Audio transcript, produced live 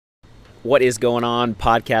What is going on,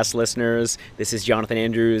 podcast listeners? This is Jonathan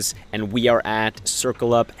Andrews, and we are at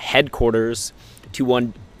Circle Up headquarters,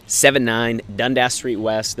 2179 Dundas Street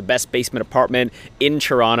West, the best basement apartment in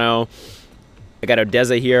Toronto. I got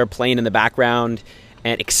Odessa here playing in the background,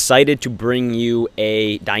 and excited to bring you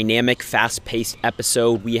a dynamic, fast-paced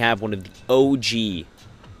episode. We have one of the OG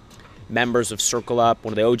members of Circle Up,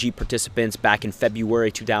 one of the OG participants back in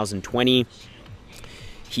February 2020.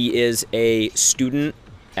 He is a student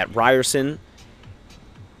at Ryerson,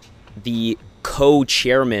 the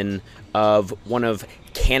co-chairman of one of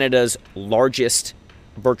Canada's largest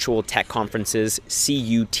virtual tech conferences,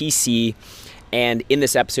 CUTC. And in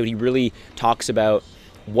this episode, he really talks about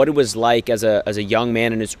what it was like as a young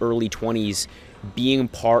man in his early 20s being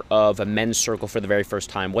part of a men's circle for the very first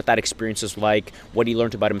time, what that experience was like, what he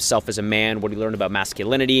learned about himself as a man, what he learned about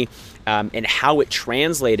masculinity, and how it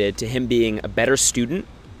translated to him being a better student,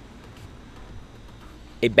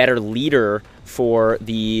 a better leader for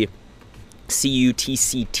the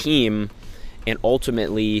CUTC team, and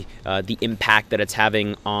ultimately the impact that it's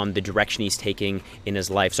having on the direction he's taking in his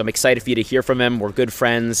life. So I'm excited for you to hear from him. We're good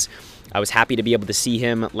friends. I was happy to be able to see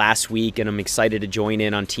him last week, and I'm excited to join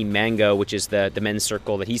in on Team Mango, which is the men's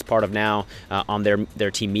circle that he's part of now, on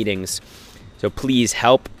their team meetings. So please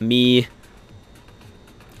help me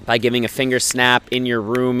by giving a finger snap in your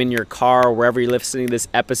room, in your car, wherever you're listening to this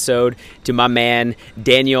episode, to my man,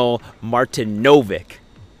 Daniel Martinovic.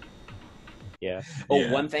 Yeah. Oh,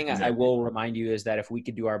 Yeah, one thing I exactly. will remind you is that if we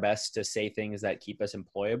could do our best to say things that keep us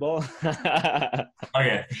employable. Oh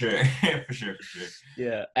yeah, for sure, for sure,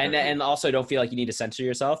 Yeah. And definitely. also don't feel like you need to censor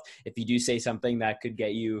yourself. If you do say something that could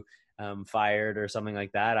get you fired or something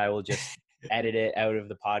like that, I will just edit it out of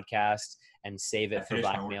the podcast and save I it for finished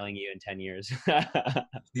my work. blackmailing you in 10 years.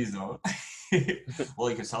 Please don't. Well,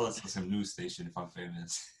 you can sell us to some news station if I'm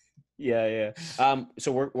famous. Yeah, yeah.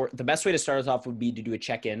 So we're the best way to start us off would be to do a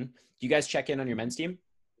check-in. Do you guys check in on your men's team?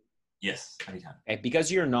 Yes, anytime. Okay,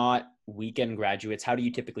 because you're not weekend graduates, how do you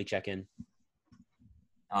typically check in?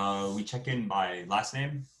 We check in by last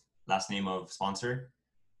name of sponsor,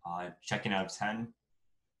 check in out of 10,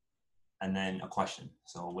 and then a question.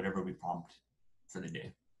 So whatever we prompt for the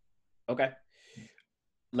day. Okay.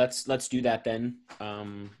 Let's do that then.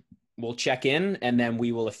 We'll check in and then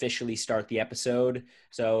we will officially start the episode.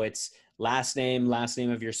 So it's last name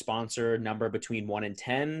of your sponsor, number between 1 and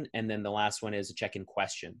 10, and then the last one is a check-in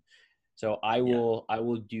question. So Yeah, I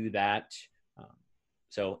will do that. Um,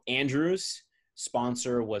 so Andrew's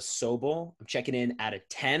sponsor was Sobel. I'm checking in at a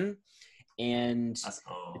 10, and let's the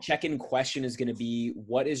go. check-in question is going to be,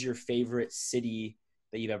 what is your favorite city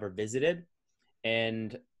that you've ever visited?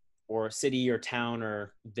 And or city or town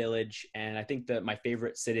or village. And I think that my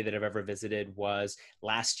favorite city that I've ever visited was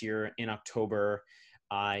last year in October.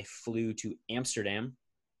 I flew to Amsterdam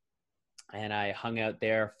and I hung out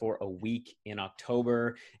there for a week in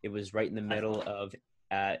October. It was right in the That's middle fun.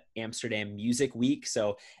 of Amsterdam Music Week.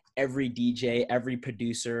 So every DJ, every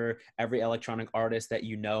producer, every electronic artist that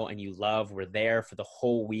you know and you love were there for the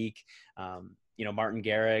whole week. Martin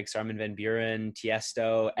Garrix, Armin van Buren,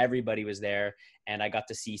 Tiesto, everybody was there. And I got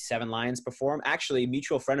to see Seven Lions perform. Actually, a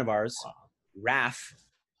mutual friend of ours, Wow. Raf,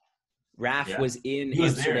 Raf Yeah, was in he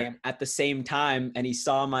was there. Amsterdam at the same time, and he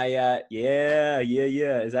saw my yeah.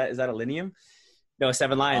 Is that a Linium? No,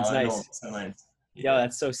 Seven Lions. No, Nice. Silence. Yo, Yeah,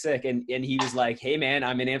 that's so sick. And he was like, "Hey man,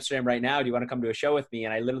 I'm in Amsterdam right now. Do you want to come to a show with me?"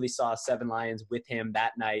 And I literally saw Seven Lions with him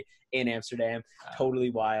that night in Amsterdam. Totally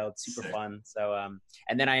wild, super sick. fun. So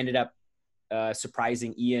and then I ended up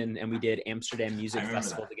surprising Ian, and we did Amsterdam I Music remember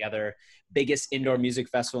Festival that. together. Biggest indoor Yeah. music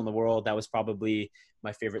festival in the world. That was probably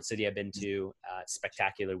my favorite city I've been to.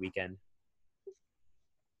 Spectacular weekend.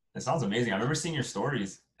 It sounds amazing. I remember seeing your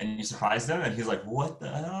stories and you surprised him and he's like, what the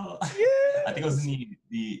hell? I think it was in Yes.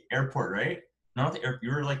 the airport, right? No, not the airport.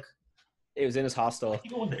 You were like, It was in his I hostel.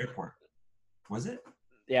 think it was the airport. Was it?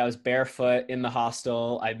 Yeah, I was barefoot in the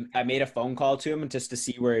hostel. I made a phone call to him just to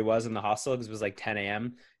see where he was in the hostel because it was like 10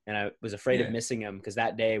 a.m. and I was afraid of Yeah. missing him because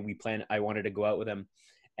that day I wanted to go out with him,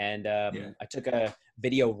 and Yeah. I took a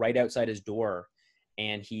video right outside his door,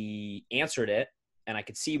 and he answered it, and I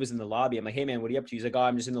could see he was in the lobby. I'm like, "Hey man, what are you up to?" He's like, "Oh,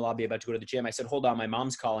 I'm just in the lobby about to go to the gym." I said, "Hold on, my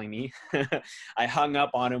mom's calling me." I hung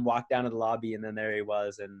up on him, walked down to the lobby, and then there he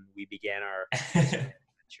was, and we began our Amsterdam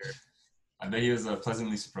I adventure. bet he was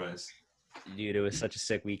pleasantly surprised. Dude, it was such a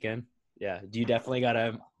sick weekend. Yeah, do you definitely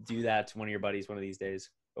gotta do that to one of your buddies one of these days,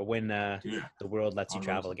 or when Dude, the world lets I you would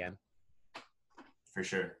love travel to. again. For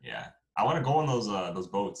sure. Yeah. I want to go on those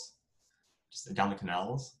boats. Just down the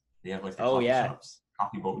canals. They have like the Oh coffee yeah, shops,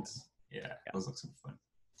 coffee boats. Yeah, yeah, those look super fun.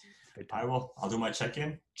 good I time. will. I'll do my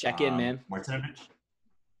check-in. Check in, man. Martinovic.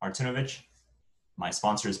 Martinovic. My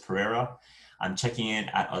sponsor is Pereira. I'm checking in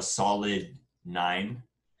at a solid 9.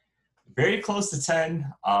 Very close to 10.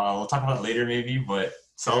 We'll talk about it later maybe, but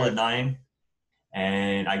solid 9.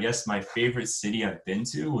 And I guess my favorite city I've been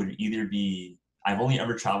to would either be, I've only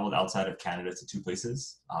ever traveled outside of Canada to 2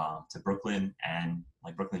 places, to Brooklyn and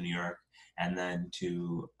like Brooklyn, New York, and then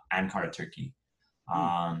to Ankara, Turkey.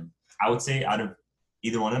 I would say out of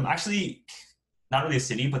either one of them, actually not really a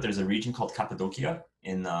city, but there's a region called Cappadocia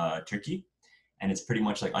in Turkey. And it's pretty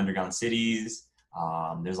much like underground cities.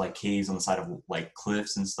 There's like caves on the side of like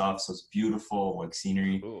cliffs and stuff. So it's beautiful, like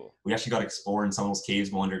scenery. Ooh. We actually got to explore in some of those caves,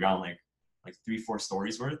 go underground, like 3-4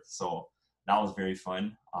 stories worth. So that was very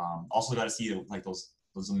fun. Also got to see like those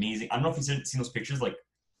amazing, I don't know if you've seen those pictures, like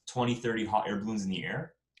 20, 30 hot air balloons in the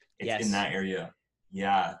air. It's Yes. in that area.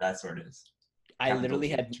 Yeah, that's where it is. I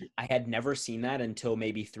had never seen that until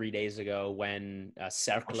maybe 3 days ago when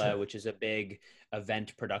Cercle, which is a big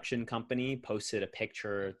event production company, posted a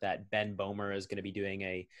picture that Ben Bomer is going to be doing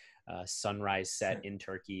a sunrise set in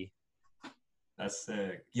Turkey. That's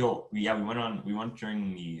sick. Yo, we went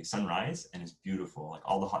during the sunrise and it's beautiful. Like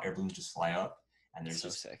all the hot air balloons just fly up and there's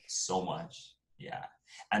just sick. So much. Yeah.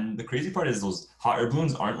 And the crazy part is those hot air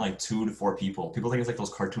balloons aren't like 2 to 4 people. People think it's like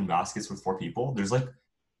those cartoon baskets with 4 people. There's like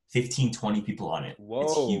 15, 20 people on it. Whoa.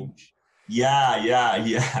 It's huge. Yeah.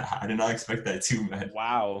 I did not expect that too, man.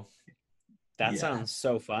 Wow. That sounds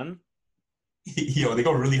so fun. Yo, they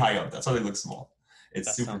go really high up. That's why they look small.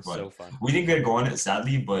 It's super fun. So fun. We didn't get to go on it,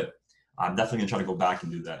 sadly, but I'm definitely going to try to go back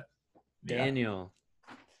and do that. Yeah.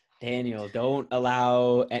 Daniel, don't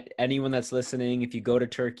allow anyone that's listening, if you go to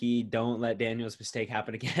Turkey, don't let Daniel's mistake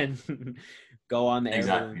happen again. Go on the air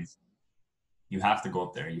balloons. You have to go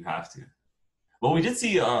up there. You have to. Well, we did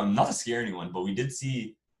see, not to scare anyone, but we did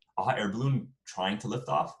see a hot air balloon trying to lift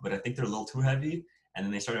off, but I think they're a little too heavy. And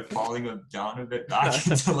then they started falling down a bit back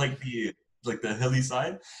into like the hilly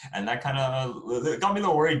side. And that kind of got me a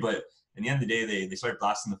little worried, but in the end of the day, they started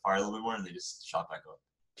blasting the fire a little bit more and they just shot back up.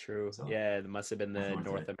 True. So, yeah, it must have been the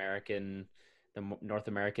North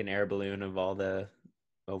American air balloon of all the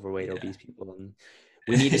overweight, obese people. And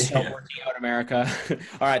we need to start working out, America.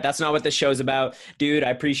 All right, that's not what this show's about. Dude,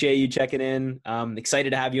 I appreciate you checking in.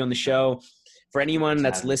 Excited to have you on the show. For anyone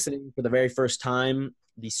that's listening for the very first time,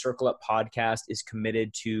 the Circle Up podcast is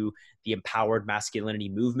committed to the empowered masculinity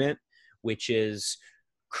movement, which is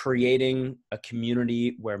creating a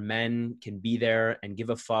community where men can be there and give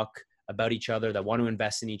a fuck about each other, that want to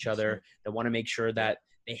invest in each other, that want to make sure that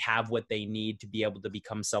they have what they need to be able to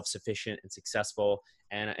become self-sufficient and successful.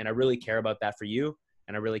 And I really care about that for you.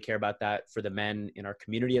 And I really care about that for the men in our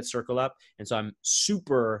community at Circle Up. And so I'm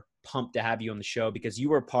super pumped to have you on the show because you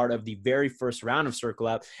were part of the very first round of Circle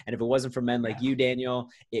Up. And if it wasn't for men like you, Daniel,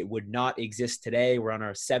 it would not exist today. We're on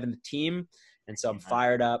our 7th team. And so I'm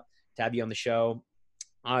fired up to have you on the show.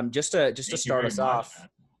 Just to start us off.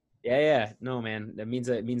 Yeah. No, man, it means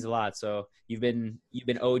a lot. So you've been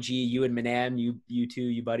OG, you and Manan, you two,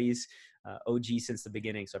 you buddies, OG since the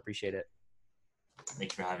beginning. So I appreciate it.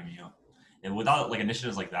 Thanks for having me on. And without like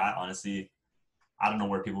initiatives like that, honestly, I don't know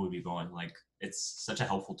where people would be going. Like it's such a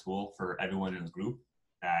helpful tool for everyone in the group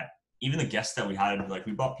that even the guests that we had, like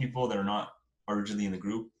we brought people that are not originally in the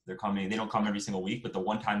group. They're coming, they don't come every single week, but the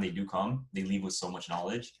one time they do come, they leave with so much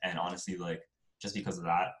knowledge. And honestly, like just because of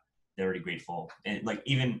that, they're already grateful. And like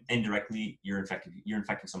even indirectly, you're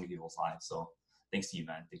infecting so many people's lives. So thanks to you,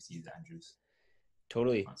 man. Thanks to you, Andrews.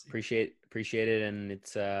 Totally. Honestly. Appreciate it. And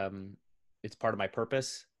it's part of my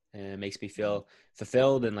purpose. And it makes me feel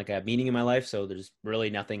fulfilled and like a meaning in my life. So there's really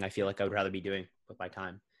nothing I feel like I would rather be doing with my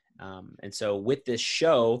time. And so with this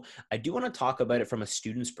show, I do want to talk about it from a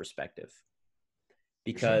student's perspective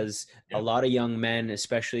because a lot of young men,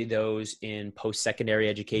 especially those in post-secondary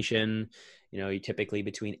education, you typically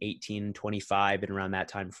between 18 and 25 and around that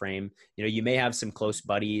time frame, you may have some close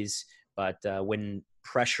buddies, but when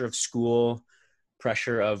pressure of school,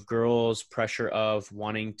 pressure of girls, pressure of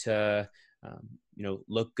wanting to,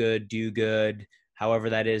 look good, do good, however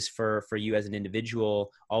that is for you as an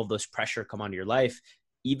individual, all of those pressure come onto your life.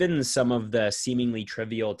 Even some of the seemingly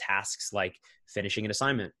trivial tasks like finishing an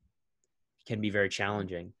assignment can be very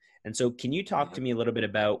challenging. And so can you talk to me a little bit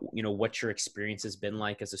about, what your experience has been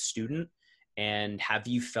like as a student, and have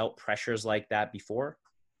you felt pressures like that before?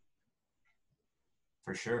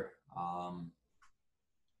 For sure.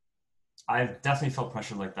 I've definitely felt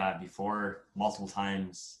pressure like that before, multiple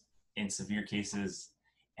times in severe cases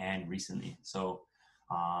and recently. So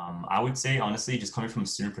I would say, honestly, just coming from a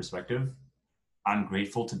student perspective, I'm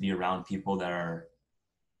grateful to be around people that are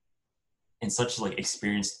in such like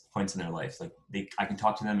experienced points in their life. Like I can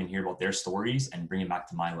talk to them and hear about their stories and bring it back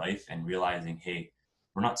to my life and realizing, hey,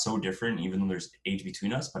 we're not so different, even though there's age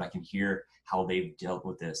between us, but I can hear how they've dealt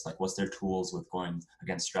with this. Like, what's their tools with going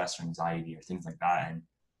against stress or anxiety or things like that. And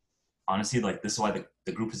honestly, like, this is why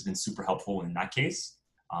the group has been super helpful in that case.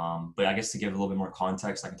 But I guess to give a little bit more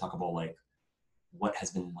context, I can talk about like what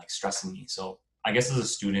has been like stressing me. So I guess as a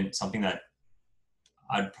student, something that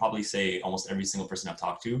I'd probably say almost every single person I've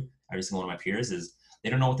talked to, every single one of my peers, is they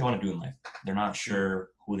don't know what they want to do in life. They're not sure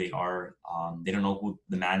who they are. They don't know who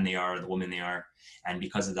the man they are, the woman they are. And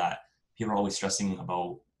because of that, people are always stressing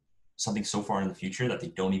about something so far in the future that they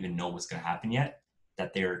don't even know what's going to happen yet,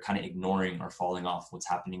 that they're kind of ignoring or falling off what's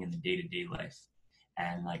happening in the day-to-day life.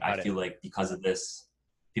 And like, I feel like because of this,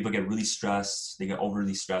 people get really stressed. They get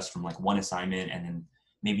overly stressed from like one assignment. And then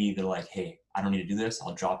maybe they're like, hey, I don't need to do this.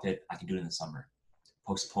 I'll drop it. I can do it in the summer.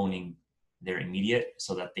 Postponing their immediate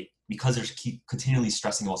so that they, because they're keep continually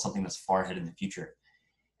stressing about something that's far ahead in the future.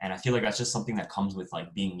 And I feel like that's just something that comes with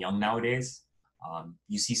like being young nowadays.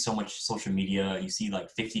 You see so much social media, you see like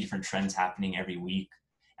 50 different trends happening every week.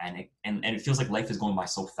 And it feels like life is going by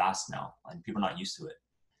so fast now and people are not used to it.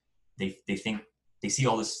 They think they see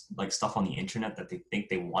all this like stuff on the internet that they think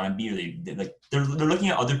they want to be, or they're looking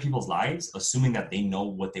at other people's lives, assuming that they know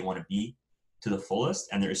what they want to be to the fullest.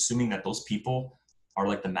 And they're assuming that those people are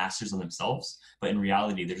like the masters of themselves, but in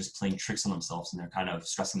reality, they're just playing tricks on themselves and they're kind of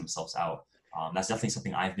stressing themselves out. That's definitely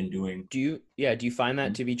something I've been doing. Do you find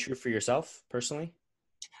that to be true for yourself personally?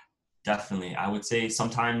 Definitely. I would say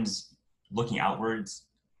sometimes looking outwards,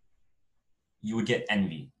 you would get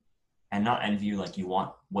envy, and not envy like you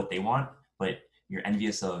want what they want, but you're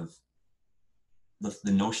envious of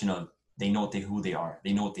the notion of they know who they are.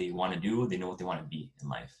 They know what they want to do. They know what they want to be in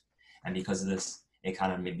life. And because of this, it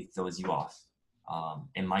kind of maybe throws you off.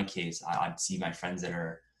 In my case, I'd see my friends that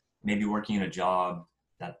are maybe working in a job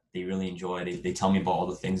that they really enjoy. They tell me about all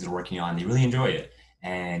the things they're working on. They really enjoy it.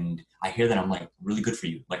 And I hear that, I'm like, really good for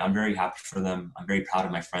you. Like, I'm very happy for them. I'm very proud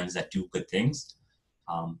of my friends that do good things.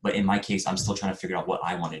 But in my case, I'm still trying to figure out what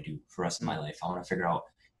I want to do for the rest of my life. I want to figure out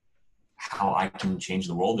how I can change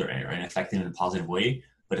the world or affect it in a positive way,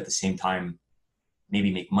 but at the same time,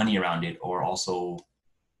 maybe make money around it, or also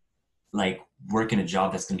like work in a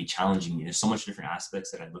job that's going to be challenging me. There's so much different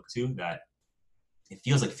aspects that I look to that it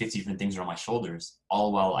feels like 50 different things are on my shoulders,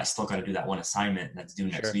 all while I still got to do that one assignment that's due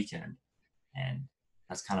next weekend. And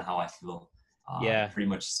that's kind of how I feel. Pretty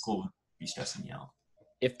much school would be stressing me out.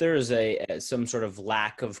 If there's some sort of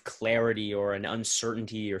lack of clarity or an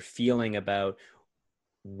uncertainty or feeling about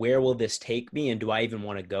where will this take me and do I even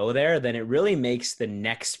want to go there, then it really makes the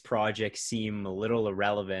next project seem a little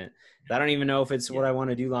irrelevant. I don't even know if it's what I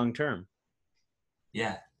want to do long term.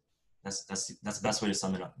 Yeah, that's the best way to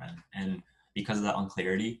sum it up, man. And because of that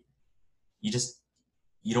unclarity, you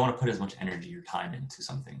don't want to put as much energy or time into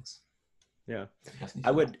some things. Yeah,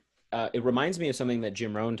 I would. It reminds me of something that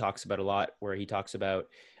Jim Rohn talks about a lot, where he talks about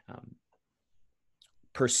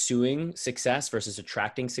pursuing success versus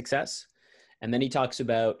attracting success. And then he talks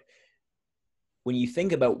about when you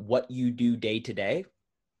think about what you do day to day,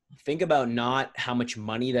 think about not how much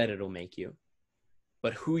money that it'll make you,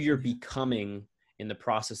 but who you're becoming in the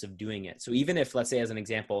process of doing it. So even if, let's say as an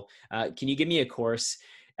example, can you give me a course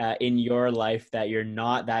in your life that you're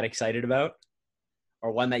not that excited about?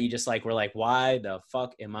 Or one that you just like, were like, why the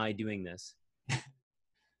fuck am I doing this?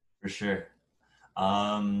 For sure.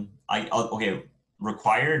 Okay,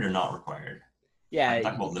 required or not required? Yeah,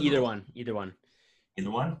 either one. Either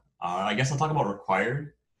one? I guess I'll talk about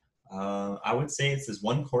required. I would say it's this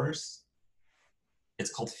one course.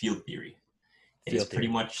 It's called Field Theory. It is pretty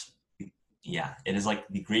much, yeah, it is like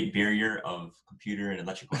the great barrier of computer and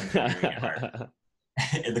electrical engineering and art.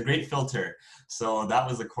 The great filter. So that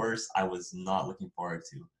was a course I was not looking forward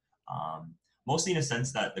to. Mostly in a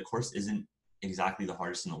sense that the course isn't exactly the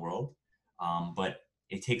hardest in the world, but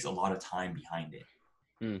it takes a lot of time behind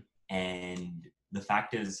it. And the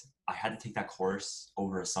fact is, I had to take that course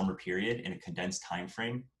over a summer period in a condensed time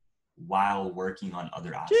frame while working on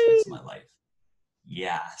other aspects of my life.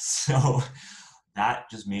 Yeah, so that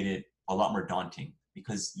just made it a lot more daunting,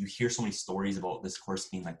 because you hear so many stories about this course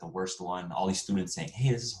being like the worst one. All these students saying,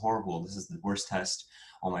 hey, this is horrible. This is the worst test.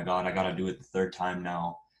 Oh my God, I got to do it the third time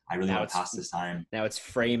now. I really want to pass this time. Now it's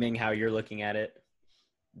framing how you're looking at it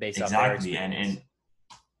based off their experience. And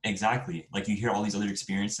exactly. Like, you hear all these other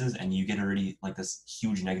experiences and you get already like this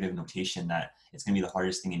huge negative notation that it's going to be the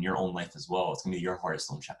hardest thing in your own life as well. It's going to be your hardest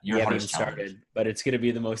challenge. But it's going to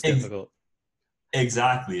be the most difficult.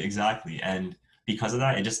 Exactly. And because of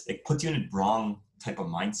that, it puts you in a wrong type of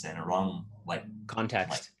mindset, a wrong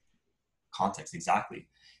context. Exactly.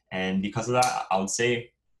 And because of that, I would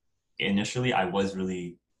say initially I was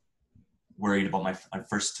really worried about my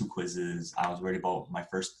first two quizzes. I was worried about my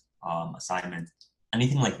first assignment.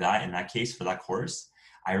 Anything like that, in that case, for that course,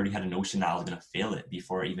 I already had a notion that I was going to fail it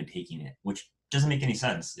before even taking it, which doesn't make any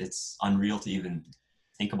sense. It's unreal to even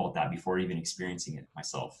think about that before even experiencing it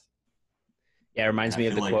myself. Yeah, it And reminds I me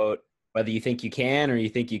of feel the like, quote, whether you think you can or you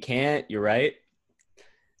think you can't, you're right.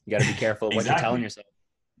 You got to be careful of what you're telling exactly. yourself.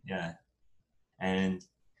 Yeah. And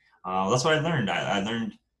that's what I learned. I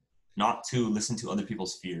learned not to listen to other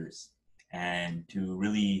people's fears and to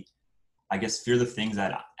really, I guess, fear the things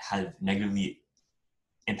that have negatively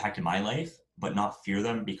impacted my life, but not fear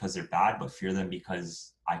them because they're bad, but fear them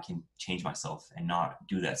because I can change myself and not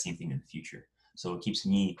do that same thing in the future. So it keeps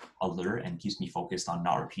me alert and keeps me focused on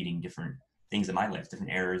not repeating different things in my life,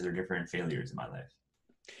 different errors or different failures in my life.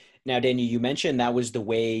 Now, Daniel, you mentioned that was the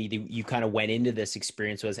way that you kind of went into this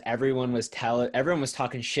experience was everyone was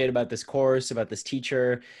talking shit about this course, about this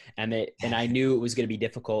teacher, and I knew it was going to be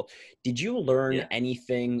difficult. Did you learn Yeah.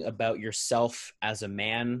 anything about yourself as a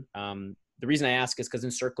man? The reason I ask is because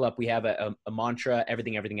in Circle Up we have a mantra: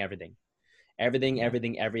 everything, everything, everything, everything, Yeah.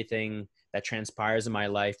 everything, everything that transpires in my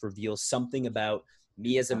life reveals something about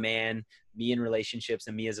me as a man, me in relationships,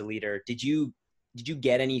 and me as a leader. Did you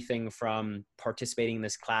get anything from participating in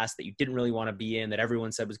this class that you didn't really want to be in, that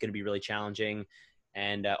everyone said was going to be really challenging?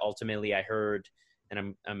 And ultimately I heard,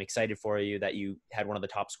 and I'm excited for you, that you had one of the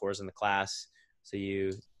top scores in the class. So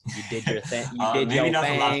you did your thing. You did Maybe your not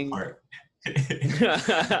the last thing. part.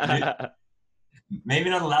 Maybe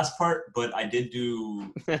not the last part, but I did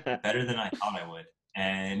do better than I thought I would.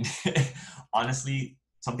 And honestly,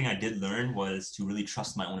 something I did learn was to really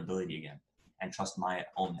trust my own ability again and trust my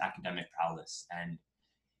own academic prowess and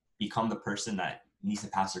become the person that needs to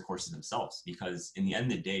pass their courses themselves. Because in the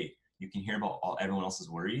end of the day, you can hear about everyone else's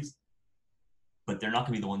worries, but they're not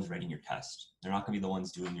going to be the ones writing your test. They're not going to be the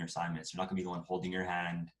ones doing your assignments. They're not going to be the one holding your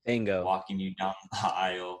hand, Bingo. walking you down the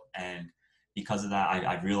aisle. And because of that,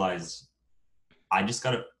 I realized I just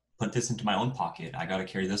got to put this into my own pocket. I got to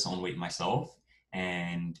carry this own weight myself.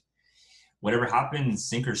 And whatever happens,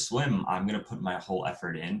 sink or swim, I'm going to put my whole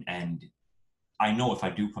effort in. And I know if I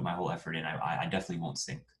do put my whole effort in, I definitely won't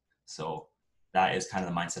sink. So that is kind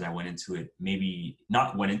of the mindset I went into it. Maybe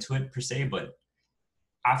not went into it per se, but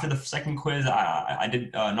after the second quiz, I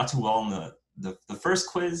did not too well on the first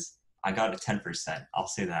quiz. I got a 10%. I'll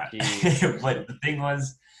say that. But the thing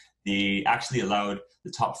was, they actually allowed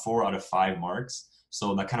the top 4 out of 5 marks.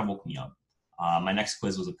 So that kind of woke me up. My next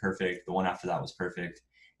quiz was a perfect. The one after that was perfect.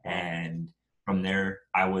 Wow. And from there,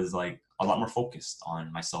 I was like a lot more focused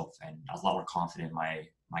on myself and I was a lot more confident in my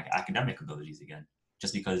academic abilities again,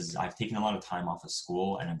 just because I've taken a lot of time off of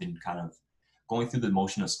school and I've been kind of going through the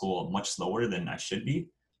motion of school much slower than I should be,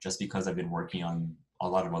 just because I've been working on a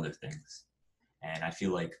lot of other things. And I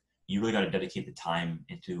feel like you really got to dedicate the time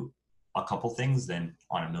into a couple things than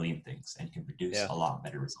on a million things and can produce Yeah. a lot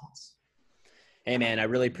better results. Hey man, I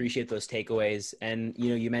really appreciate those takeaways. And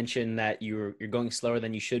you mentioned that you're going slower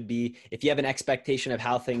than you should be. If you have an expectation of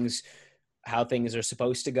how things are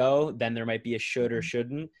supposed to go, then there might be a should or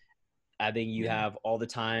shouldn't. I think you have all the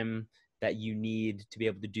time that you need to be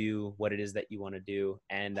able to do what it is that you want to do.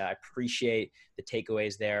 And I appreciate the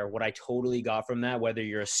takeaways there. What I totally got from that, whether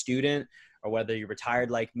you're a student or whether you're retired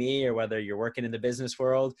like me or whether you're working in the business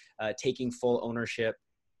world, taking full ownership,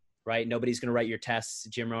 right? Nobody's going to write your tests.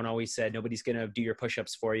 Jim Rohn always said, nobody's going to do your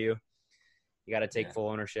push-ups for you. You got to take full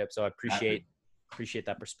ownership. So I appreciate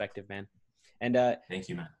that perspective, man. And thank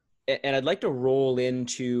you, man. And I'd like to roll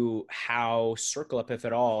into how Circle Up, if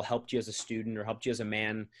at all, helped you as a student or helped you as a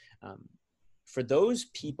man. For those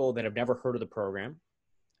people that have never heard of the program,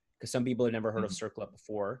 because some people have never heard of Circle Up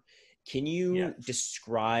before, can you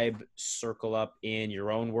describe Circle Up in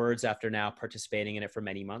your own words after now participating in it for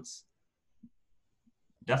many months?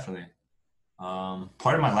 Definitely.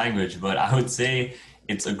 Part of my language, but I would say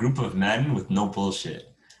it's a group of men with no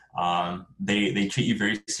bullshit. They treat you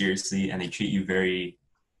very seriously and they treat you very,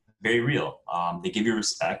 very real. They give you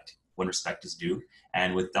respect when respect is due,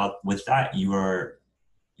 and with that, you're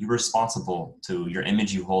responsible to your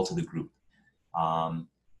image you hold to the group.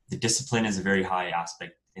 The discipline is a very high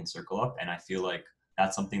aspect in Circle Up, and I feel like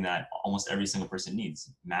that's something that almost every single person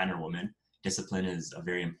needs, man or woman. Discipline is a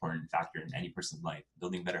very important factor in any person's life.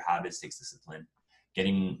 Building better habits takes discipline.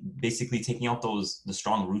 Taking out the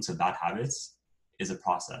strong roots of bad habits is a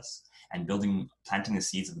process, and planting the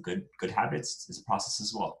seeds of good habits is a process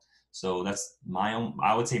as well. So that's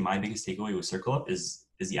I would say my biggest takeaway with Circle Up is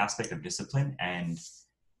the aspect of discipline and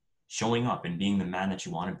showing up and being the man that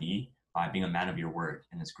you want to be by being a man of your word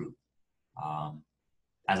in this group.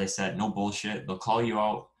 As I said, no bullshit. They'll call you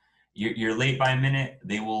out. You're late by a minute.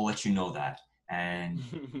 They will let you know that. And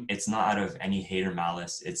it's not out of any hate or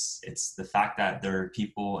malice. It's the fact that there are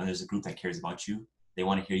people and there's a group that cares about you. They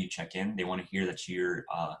want to hear you check in. They want to hear that you're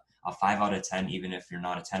a 5 out of 10, even if you're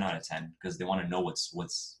not a 10 out of 10, because they want to know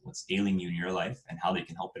what's ailing you in your life and how they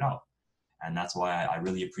can help it out. And that's why I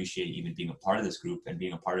really appreciate even being a part of this group and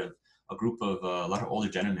being a part of a group of a lot of older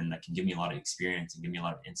gentlemen that can give me a lot of experience and give me a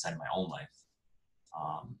lot of insight in my own life.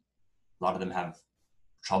 A lot of them have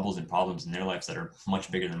troubles and problems in their lives that are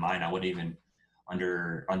much bigger than mine. I wouldn't even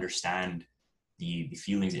understand the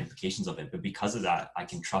feelings and implications of it. But because of that, I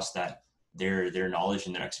can trust that their knowledge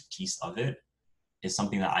and their expertise of it is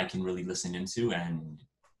something that I can really listen into and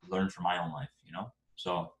learn from my own life, you know?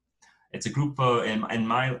 So it's a group in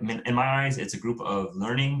my eyes, it's a group of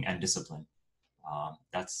learning and discipline.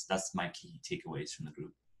 That's my key takeaways from the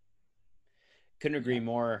group. Couldn't agree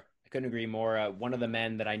more. I couldn't agree more. One of the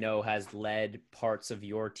men that I know has led parts of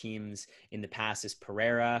your teams in the past is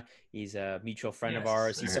Pereira. He's a mutual friend of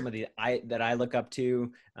ours. He's somebody that I look up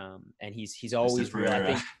to, and he's always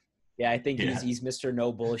real. I think he's Mr.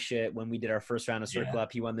 No Bullshit. When we did our first round of Circle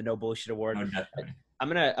Up, he won the No Bullshit award. No, I'm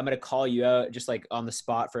gonna call you out just like on the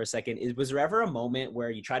spot for a second. Was there ever a moment where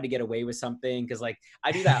you tried to get away with something? Because like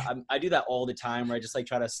I do that, I do that all the time, where I just like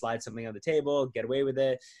try to slide something on the table, get away with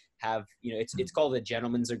it. Have it's called a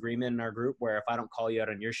gentleman's agreement in our group, where if I don't call you out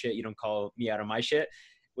on your shit, you don't call me out on my shit.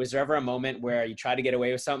 Was there ever a moment where you tried to get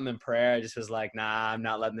away with something and Pereira just was like, nah, I'm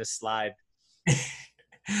not letting this slide?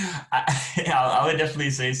 I would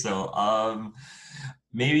definitely say so.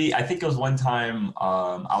 Maybe I think it was one time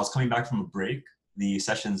I was coming back from a break. The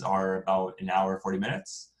sessions are about an hour, 40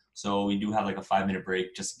 minutes. So we do have like a 5-minute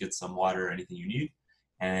break just to get some water or anything you need.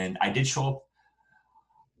 And I did show up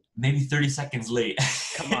maybe 30 seconds late.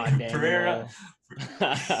 Come on, Pereira.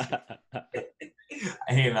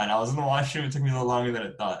 Hey man, I was in the washroom. It took me a little longer than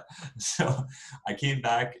I thought. So I came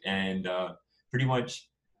back and pretty much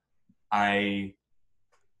I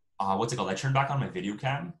turned back on my video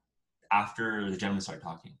cam after the gentleman started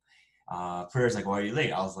talking. Pereira's like, why are you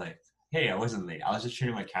late? I was like, hey, I wasn't late. I was just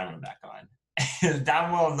turning my camera back on.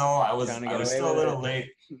 Damn well no, I was still a little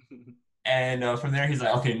late. And from there, he's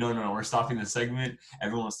like, okay, no, we're stopping the segment.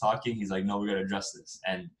 Everyone was talking. He's like, no, we got to address this.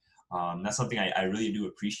 And that's something I really do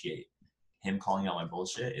appreciate. Him calling out my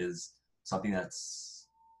bullshit is something that's,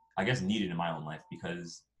 I guess, needed in my own life,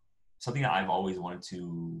 because something that I've always wanted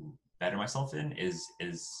to better myself in is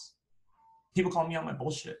people calling me out my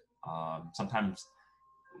bullshit. Sometimes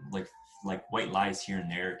like white lies here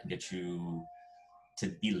and there can get you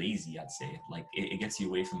to be lazy, I'd say. Like it gets you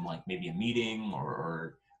away from like maybe a meeting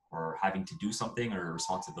or having to do something or a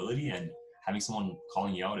responsibility, and having someone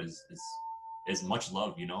calling you out is much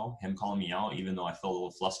love, you know. Him calling me out, even though I felt a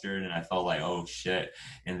little flustered and I felt like, oh shit,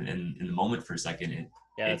 and in the moment for a second,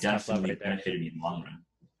 it definitely benefited me in the long run.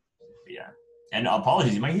 But yeah. And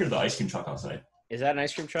apologies, you might hear the ice cream truck outside. Is that an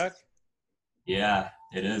ice cream truck? Yeah,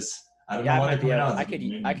 it is. I don't know why they're coming out.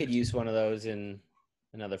 I could use one of those in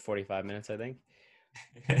another 45 minutes, I think.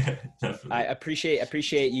 I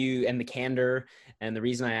appreciate you and the candor, and the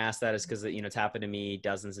reason I asked that is because it's happened to me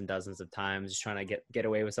dozens and dozens of times, just trying to get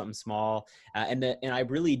away with something small, and I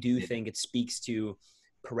really do think it speaks to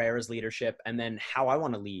Pereira's leadership and then how I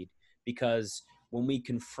want to lead, because when we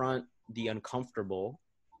confront the uncomfortable,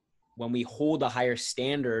 when we hold a higher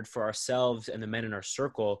standard for ourselves and the men in our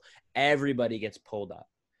circle, everybody gets pulled up.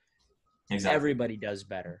 Exactly. Everybody does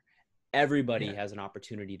better. Everybody has an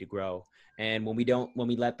opportunity to grow. And when we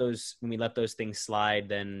let those things slide,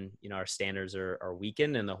 then, our standards are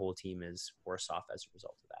weakened and the whole team is worse off as a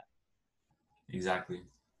result of that. Exactly.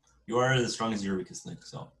 You are as strong as your weakest link.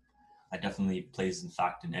 So that definitely plays in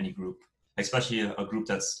fact in any group, especially a group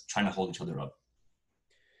that's trying to hold each other up.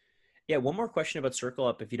 Yeah. One more question about Circle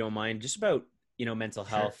Up, if you don't mind, just about, mental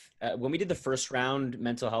health. When we did the first round,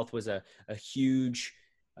 mental health was a huge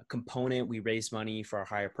component. We raised money for our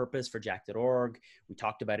higher purpose for jack.org. We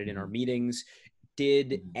talked about it in our meetings.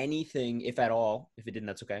 Did anything, if at all, if it didn't,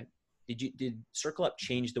 that's okay. Did Circle Up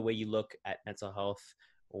change the way you look at mental health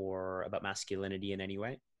or about masculinity in any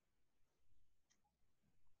way?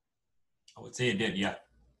 I would say it did. Yeah.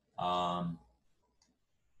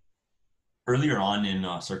 Earlier on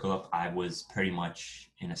in Circle Up, I was pretty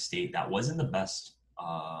much in a state that wasn't the best.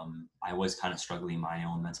 I was kind of struggling my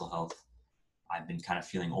own mental health. I've been kind of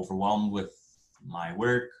feeling overwhelmed with my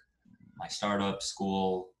work, my startup,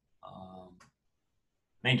 school,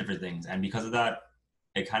 many different things. And because of that,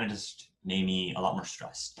 it kind of just made me a lot more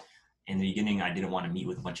stressed. In the beginning, I didn't want to meet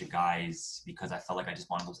with a bunch of guys because I felt like I just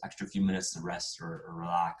wanted those extra few minutes to rest or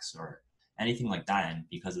relax or anything like that. And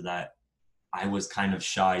because of that, I was kind of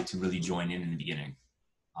shy to really join in the beginning.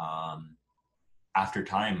 after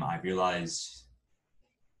time, I realized,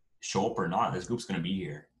 show up or not, this group's going to be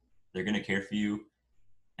here. They're going to care for you.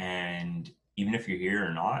 And even if you're here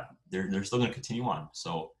or not, they're still going to continue on.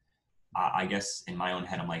 So I guess in my own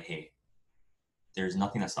head, I'm like, hey, there's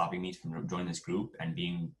nothing that's stopping me from joining this group and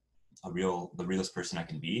being the realest person I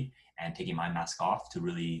can be, and taking my mask off to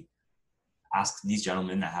really ask these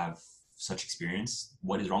gentlemen that have such experience,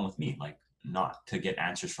 what is wrong with me? Like, not to get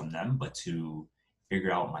answers from them, but to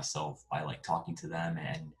figure out myself by like talking to them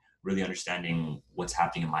and really understanding what's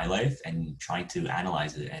happening in my life and trying to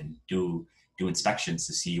analyze it and do inspections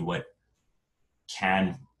to see what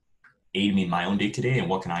can aid me in my own day to day and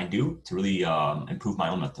what can I do to really improve my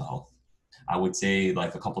own mental health. I would say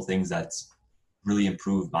like a couple things that's really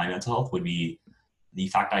improved my mental health would be the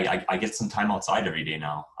fact I get some time outside every day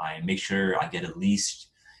now. I make sure I get at least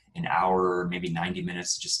an hour, maybe 90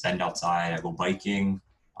 minutes to just spend outside. I go biking.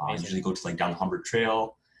 I usually go to like down the Humber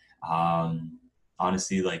Trail.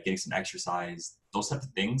 Honestly, like getting some exercise, those types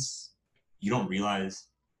of things, you don't realize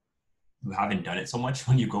you haven't done it so much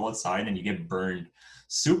when you go outside and you get burned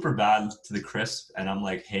super bad to the crisp. And I'm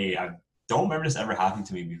like, hey, I don't remember this ever happening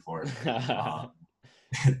to me before.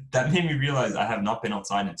 That made me realize I have not been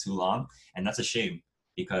outside in too long, and that's a shame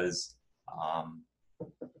because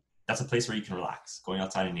that's a place where you can relax. Going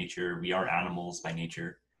outside in nature, we are animals by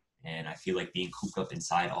nature, and I feel like being cooped up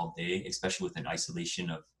inside all day, especially with an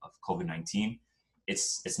isolation of COVID-19,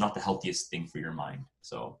 it's not the healthiest thing for your mind.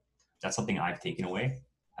 So that's something I've taken away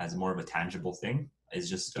as more of a tangible thing. Is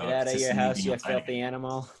just get out of your house, you filthy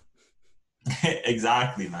animal.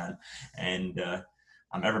 Exactly, man, and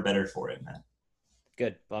I'm ever better for it, man.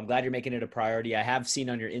 Good. Well, I'm glad you're making it a priority. I have seen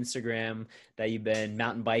on your Instagram that you've been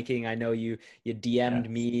mountain biking. I know you DM'd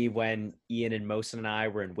me when Ian and Mosen and I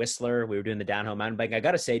were in Whistler. We were doing the downhill mountain biking. I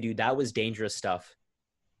got to say, dude, that was dangerous stuff.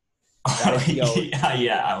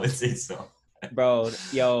 Yeah, I would say so. Bro,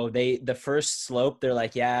 the first slope, they're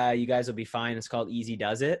like, yeah, you guys will be fine. It's called Easy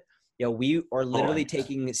Does It. We are literally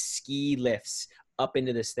taking ski lifts up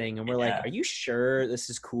into this thing, and we're like, are you sure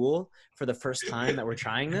this is cool for the first time that we're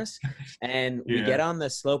trying this? And we get on the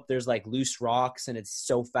slope, there's like loose rocks, and it's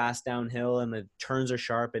so fast downhill, and the turns are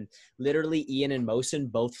sharp, and literally Ian and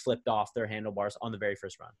Mosen both flipped off their handlebars on the very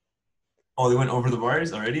first run. Oh, they went over the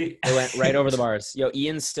bars already? They went right over the bars.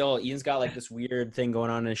 Ian's got like this weird thing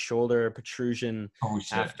going on in his shoulder protrusion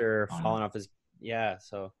after falling off his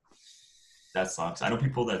so that sucks. I know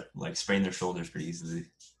people that like sprain their shoulders pretty easily.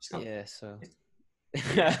 So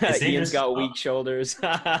Ian's got weak shoulders.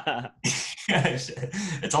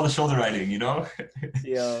 It's all the shoulder riding, you know?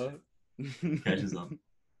 Yeah. Catches up.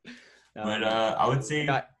 But I would say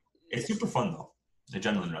it's super fun though.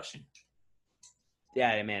 Adrenaline rushing.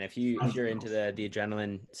 Yeah, man. If you're into the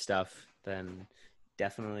adrenaline stuff, then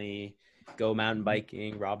definitely go mountain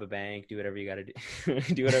biking, rob a bank, do whatever you got to do.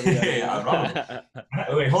 Do whatever you got to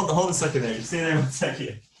do. Wait, hold a second there. Just stay there 1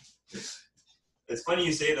 second. It's funny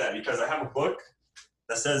you say that because I have a book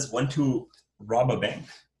that says when to rob a bank.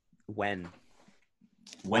 When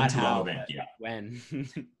to rob a bank, yeah. When.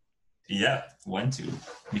 Yeah, when to.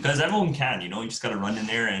 Because everyone can, you just got to run in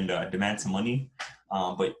there and demand some money.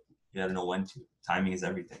 But you got to know when to. Timing is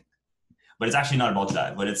everything. But it's actually not about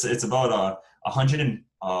that. But it's about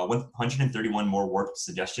 131 more warped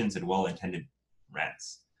suggestions and well-intended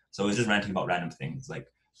rants. So it's just ranting about random things. Like,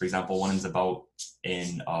 for example, one is about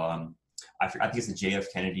I think it's the JF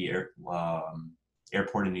Kennedy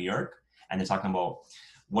airport in New York, and they're talking about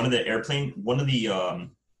one of the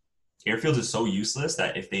airfields is so useless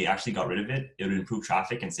that if they actually got rid of it, it would improve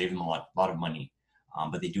traffic and save them a lot of money.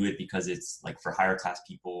 But they do it because it's like for higher class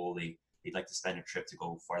people. They'd like to spend a trip to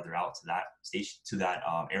go farther out to that station, to that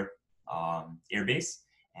air base,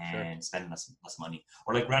 and spend less money,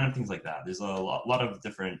 or like random things like that. There's a lot of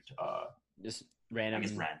different just random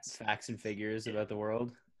facts and figures about the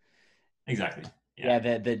world. Exactly.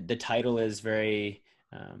 Yeah. The title is very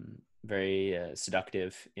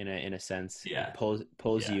seductive in a sense. Yeah. It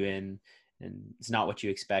pulls you in, and it's not what you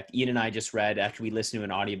expect. Ian and I just read, after we listened to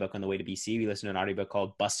an audiobook on the way to BC, we listened to an audiobook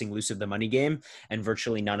called Busting Loose of the Money Game, and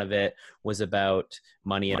virtually none of it was about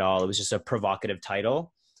money at all. It was just a provocative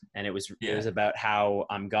title, and it was about how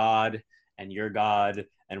I'm God and you're God,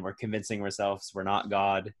 and we're convincing ourselves we're not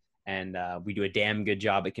God, and we do a damn good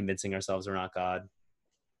job at convincing ourselves we're not God.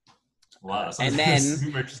 Wow. And then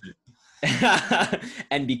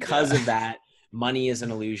and because of that, money is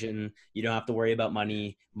an illusion. You don't have to worry about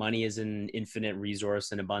money. Money is an infinite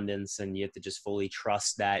resource and abundance, and you have to just fully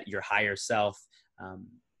trust that your higher self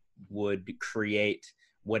would create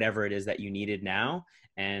whatever it is that you needed now.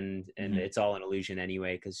 and Mhm. it's all an illusion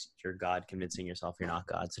anyway, because you're God convincing yourself you're not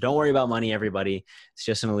God. So don't worry about money, everybody. It's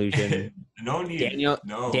just an illusion. No need. Daniel,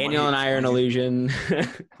 No Daniel money. and I are an illusion.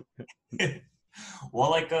 Well,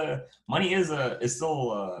 like money is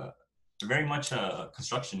still very much a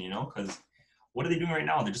construction, because what are they doing right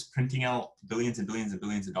now? They're just printing out billions and billions and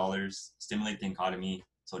billions of dollars, stimulate the economy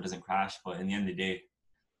so it doesn't crash. But in the end of the day,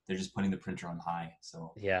 they're just putting the printer on high.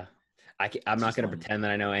 So Yeah. I'm it's not just going to money. pretend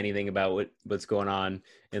that I know anything about what's going on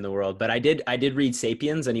in the world, but I did read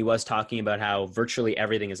Sapiens, and he was talking about how virtually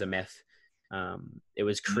everything is a myth. It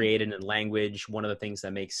was Mhm. created in language. One of the things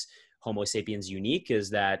that makes Homo sapiens unique is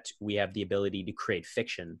that we have the ability to create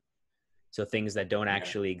fiction. So things that don't Yeah,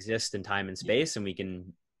 actually exist in time and yeah, space, and we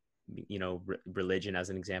can, religion as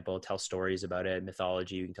an example, tell stories about it.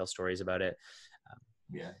 Mythology, we can tell stories about it.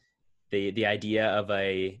 yeah. The idea of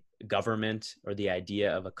a government or the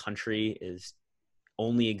idea of a country is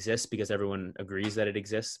only exists because everyone agrees that it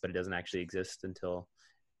exists, but it doesn't actually exist until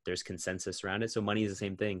there's consensus around it. So money is the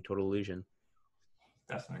same thing, total illusion.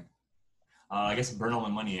 Definitely. I guess burn all my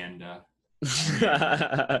money and I don't need it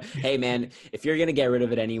anymore. Hey man, if you're gonna get rid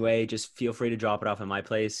of it anyway, just feel free to drop it off at my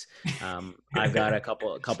place. I've got a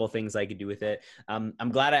couple things I could do with it. I'm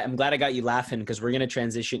glad I got you laughing, because we're gonna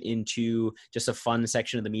transition into just a fun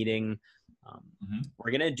section of the meeting. Mhm.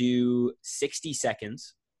 We're gonna do 60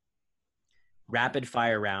 seconds rapid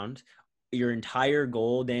fire round. Your entire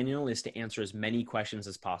goal, Daniel, is to answer as many questions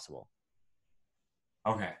as possible.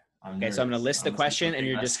 Okay, I'm Okay, so I'm going to nervous. list the This is question and something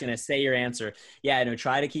you're just going to say your answer. Yeah, no,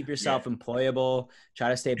 try to keep Yeah. yourself employable, try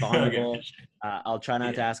to stay Okay. bondable. I'll try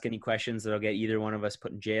not to Yeah. ask any questions that'll get either one of us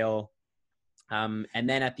put in jail. And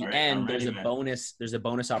then at All the right, I'm end, ready, man. there's a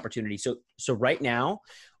bonus opportunity. So right now,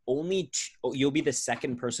 you'll be the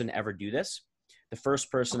second person to ever do this. The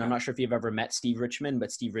first person, I'm Okay. not sure if you've ever met Steve Richmond,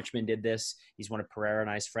 but Steve Richmond did this. He's one of Pereira and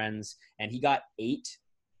I's friends, and he got 8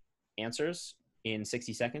 answers in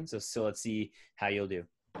 60 seconds. So let's see how you'll do.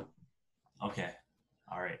 Okay.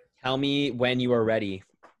 All right. Tell me when you are ready.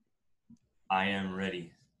 I am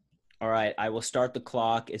ready. All right, I will start the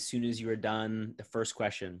clock as soon as you are done. The first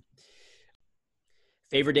question.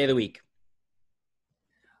 Favorite day of the week?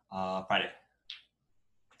 Friday.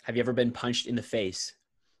 Have you ever been punched in the face?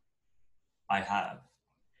 I have.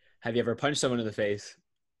 Have you ever punched someone in the face?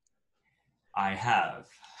 I have.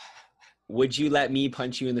 Would you let me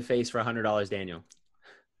punch you in the face for $100, Daniel?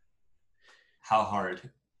 How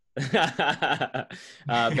hard?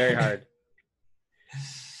 Very hard.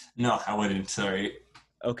 No, I wouldn't. Sorry.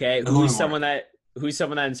 Okay, A little bit more. who's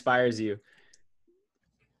someone that inspires you?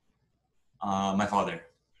 My father.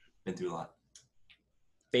 Been through a lot.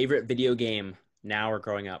 Favorite video game now or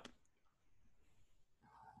growing up?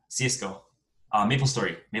 CS:GO. Maple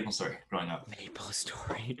Story. Maple Story. Growing up. Maple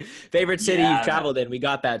Story. Favorite city you've Yeah, man. traveled in? We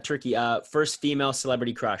got that. Turkey. First female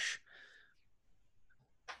celebrity crush.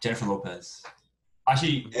 Jennifer Lopez.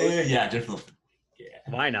 Actually, yeah, Jennifer Lopez. Yeah.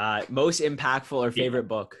 Why not? Most impactful or Yeah. favorite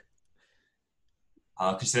book?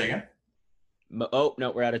 Could you say that again? Oh,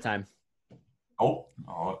 no, we're out of time. Oh.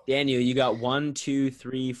 Daniel, you got 1, 2,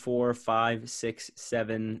 3, 4, 5, 6,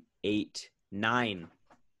 7, 8, 9.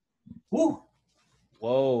 Woo.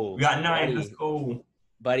 Whoa. We got 9. Buddy, Let's go.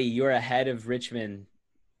 buddy, you're ahead of Richmond.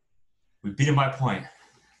 We beat him by a point.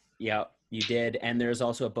 Yeah, you did. And there's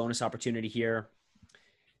also a bonus opportunity here.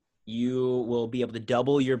 You will be able to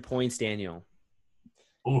double your points, Daniel,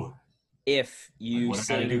 Ooh. if you What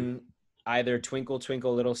I gotta do? sing either Twinkle,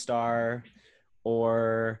 Twinkle, Little Star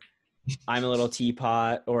or I'm a Little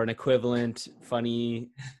Teapot or an equivalent funny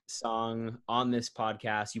song on this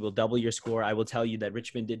podcast. You will double your score. I will tell you that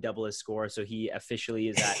Richmond did double his score, so he officially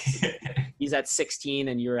is he's at 16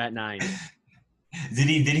 and you're at 9. Did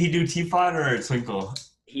he do Teapot or Twinkle?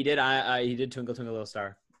 He did. He did Twinkle Twinkle Little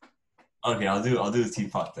Star. Okay, I'll do the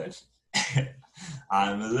Teapot then.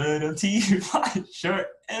 I'm a little teapot, short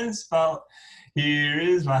and spout. Here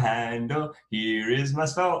is my handle. Here is my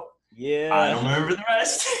spout. Yeah. I don't remember the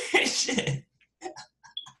rest. Shit.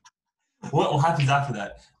 What happens after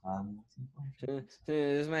that?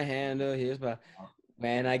 Here's my handle. Here's my.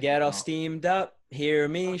 When I get all steamed up, hear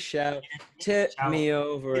me shout, tip me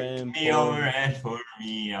over and me over and pour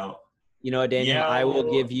me out. You know what, Daniel? Yo. I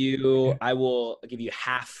will give you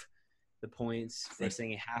half the points for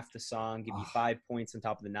singing half the song. Give you 5 points on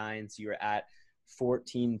top of the 9, so you're at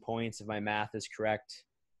 14 points if my math is correct.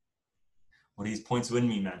 What do these points win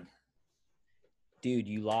me, man? Dude,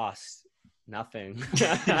 you lost. Nothing.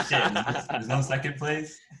 Shit, there's no second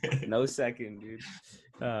place. No second, dude.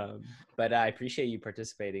 But I appreciate you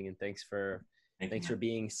participating, and thanks for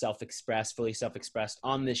being fully self-expressed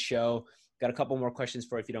on this show. Got a couple more questions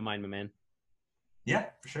for you if you don't mind, my man. Yeah,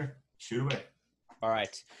 for sure. Shoot away. All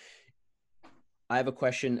right. I have a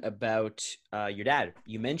question about your dad.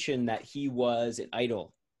 You mentioned that he was an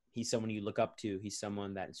idol. He's someone you look up to. He's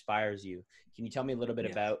someone that inspires you. Can you tell me a little bit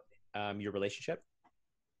Yeah, about your relationship?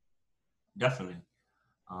 definitely.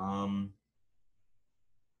 Um,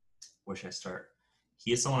 where should I start?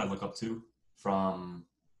 He is someone I look up to from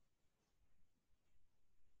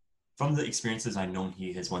from the experiences I've known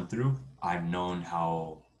he has went through. I've known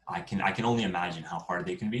how I can only imagine how hard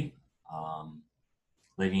they can be. Um,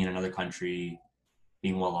 Living in another country,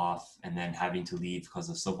 being well off, and then having to leave because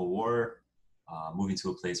of civil war, moving to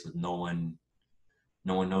a place with no one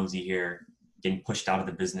knows you here, getting pushed out of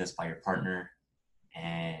the business by your partner,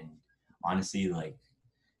 and honestly, like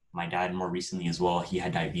my dad more recently as well, he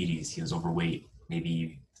had diabetes. He was overweight,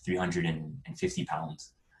 maybe 350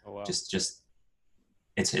 pounds. Oh wow, Just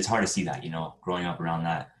it's hard to see that, growing up around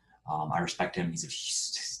that. I respect him. He's the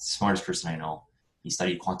smartest person I know. He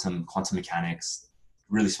studied quantum mechanics.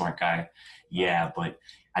 Really smart guy. Yeah, but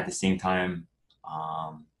at the same time,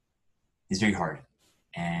 um, he's very hard.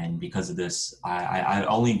 And because of this, I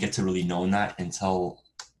only get to really know that until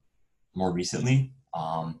more recently.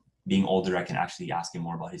 Being older, I can actually ask him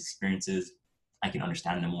more about his experiences. I can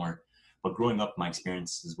understand them more. But growing up, my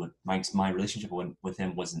experiences with my relationship with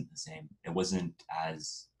him wasn't the same. It wasn't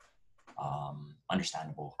as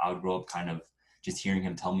understandable. I would grow up kind of just hearing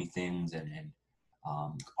him tell me things and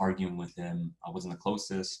arguing with him. I wasn't the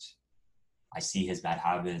closest. I see his bad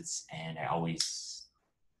habits, and I always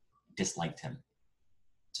disliked him,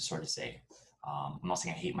 to sort of say. I'm not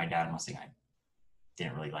saying I hate my dad. I'm not saying I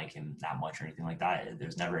didn't really like him that much or anything like that.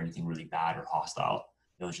 There's never anything really bad or hostile.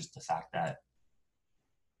 It was just the fact that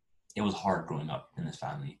it was hard growing up in this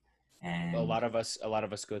family. And a lot of us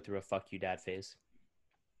go through a "fuck you, dad" phase.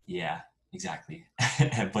 yeah, exactly.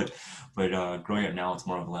 but growing up now, it's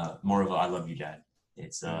more of a I love you, dad.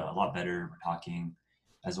 It's Mm, a lot better. We're talking,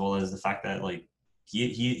 as well as the fact that like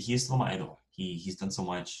he is still my idol. He's done so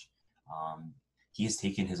much. Um, he has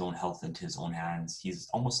taken his own health into his own hands. He's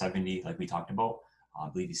almost 70, like we talked about. I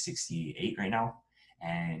believe he's 68 right now,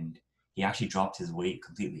 and he actually dropped his weight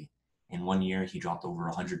completely. In 1 year, he dropped over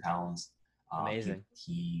 100 pounds. amazing.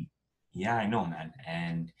 Yeah, I know, man,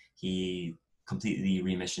 and he completely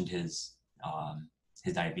remissioned his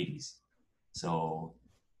diabetes. So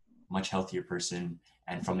much healthier person,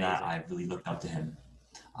 and That's from that, amazing. I've really looked up to him.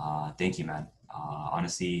 Thank you, man.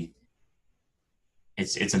 Honestly,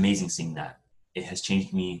 it's amazing seeing that. It has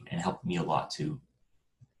changed me and helped me a lot too.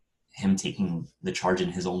 Him taking the charge in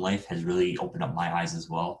his own life has really opened up my eyes as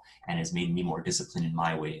well, and has made me more disciplined in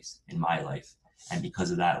my ways in my life. And because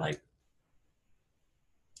of that, like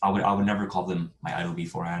I would never call them my idol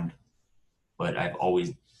beforehand, but I've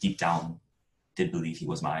always deep down did believe he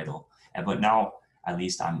was my idol. But now, at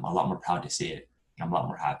least, I'm a lot more proud to say it. I'm a lot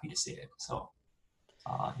more happy to say it. So,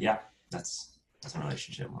 yeah, that's my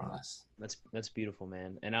relationship more or less. That's beautiful,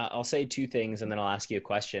 man. And I'll say two things, and then I'll ask you a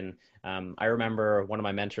question. I remember one of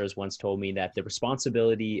my mentors once told me that the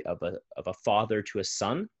responsibility of a father to a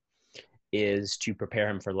son is to prepare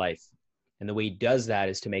him for life, and the way he does that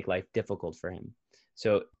is to make life difficult for him.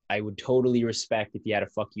 So I would totally respect if you had a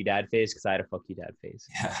 "fuck you, dad" phase, because I had a "fuck you, dad" phase.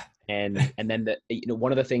 Yeah, And then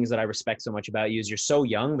one of the things that I respect so much about you is you're so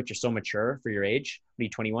young, but you're so mature for your age. What are you,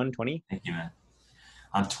 21, 20? thank you, man.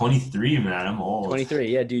 I'm 23, man. I'm old. 23.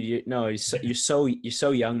 Yeah, dude, you're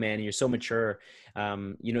so young, man, and you're so mature.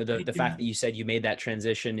 Thank The you, fact man. that you said you made that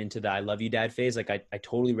transition into the "I love you, dad" phase, like I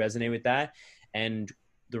totally resonate with that. And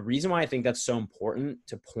the reason why I think that's so important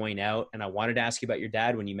to point out, and I wanted to ask you about your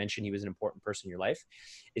dad when you mentioned he was an important person in your life,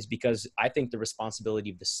 is because I think the responsibility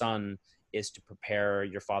of the son is to prepare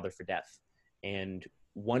your father for death. And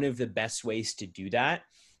one of the best ways to do that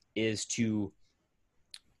is to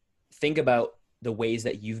think about the ways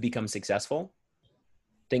that you've become successful.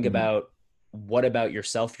 Think Mm-hmm. about what about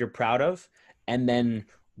yourself you're proud of, and then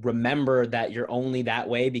remember that you're only that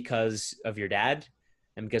way because of your dad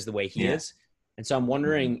and because of the way he Yeah. is. And so I'm Mm-hmm.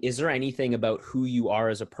 wondering, is there anything about who you are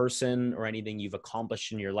as a person or anything you've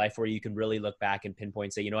accomplished in your life where you can really look back and pinpoint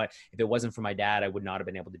and say, you know what, if it wasn't for my dad, I would not have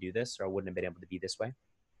been able to do this, or I wouldn't have been able to be this way?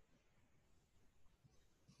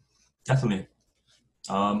 Definitely.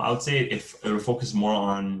 I would say if it would focus more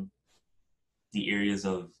on the areas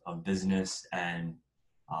of business and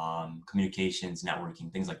communications,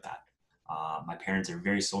 networking, things like that. My parents are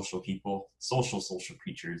very social people, social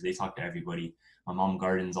creatures. They talk to everybody. My mom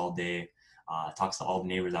gardens all day, talks to all the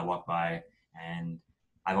neighbors that walk by, and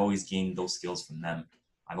I've always gained those skills from them.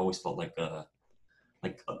 I've always felt like the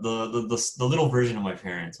little version of my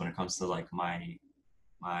parents when it comes to like my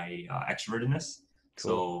extrovertedness.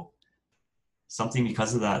 Cool. So something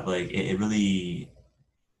because of that, like it really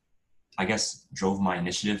I guess, drove my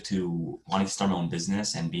initiative to wanting to start my own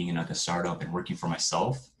business and being in like a startup and working for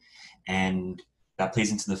myself. And that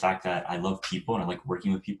plays into the fact that I love people and I like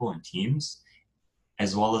working with people and teams,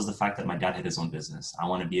 as well as the fact that my dad had his own business. I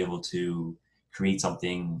want to be able to create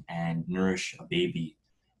something and nourish a baby,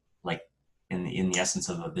 like in the essence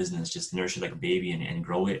of a business, just nourish it like a baby and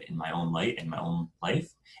grow it in my own light, in my own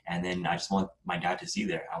life. And then I just want my dad to see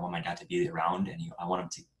there. I want my dad to be around, and I want him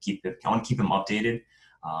to keep it. I want to keep him updated.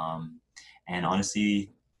 And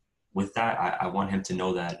honestly, with that, I want him to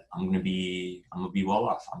know that I'm gonna be well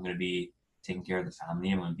off. I'm gonna be taking care of the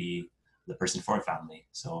family. I'm gonna be the person for a family.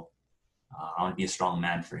 So I want to be a strong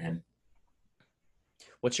man for him.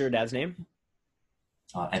 What's your dad's name?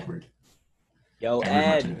 Edward. Yo, Edward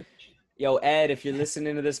Ed. Martinovich. Yo, Ed, if you're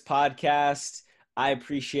listening to this podcast, I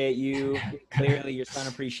appreciate you. Clearly, your son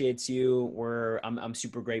appreciates you. I'm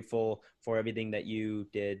super grateful for everything that you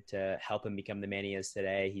did to help him become the man he is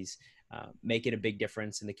today. He's making a big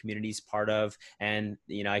difference in the community he's part of. And,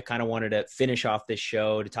 I kind of wanted to finish off this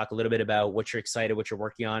show to talk a little bit about what you're excited, what you're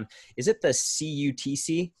working on. Is it the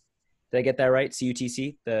CUTC? Did I get that right?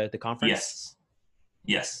 CUTC, the conference?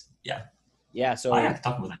 Yes. Yeah. Yeah. So I have to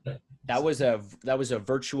talk about that. that was a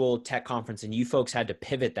virtual tech conference, and you folks had to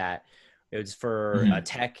pivot that. It was for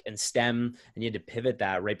tech and STEM, and you had to pivot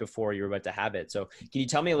that right before you were about to have it. So can you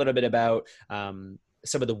tell me a little bit about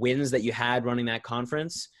some of the wins that you had running that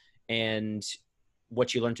conference and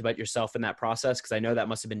what you learned about yourself in that process? Because I know that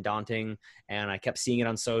must have been daunting, and I kept seeing it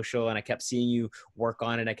on social, and I kept seeing you work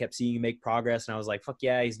on it. I kept seeing you make progress, and I was like, fuck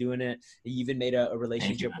yeah, he's doing it. You even made a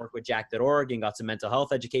relationship work with Jack.org and got some mental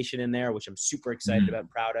health education in there, which I'm super excited about and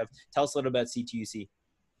proud of. Tell us a little about CUTC.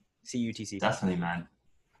 Definitely, man.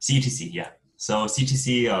 CUTC, yeah. So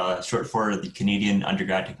CUTC, short for the Canadian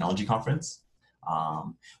Undergrad Technology Conference.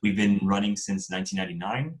 We've been running since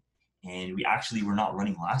 1999, and we actually were not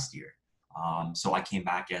running last year. So I came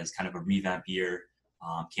back as kind of a revamp year,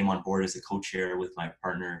 came on board as a co-chair with my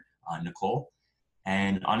partner, Nicole.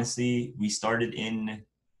 And honestly, we started in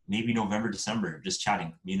maybe November, December, just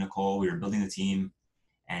chatting. Me and Nicole, we were building the team,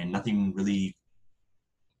 and nothing really,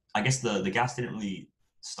 I guess the gas didn't really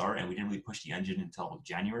start, and we didn't really push the engine until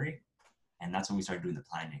January. And that's when we started doing the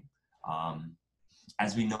planning.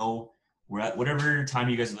 As we know, we're at whatever time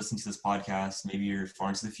you guys listen to this podcast, maybe you're far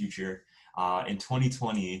into the future. In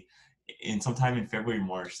 2020, sometime in February,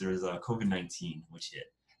 March, there was a COVID-19 which hit.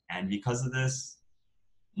 And because of this,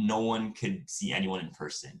 no one could see anyone in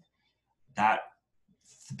person. That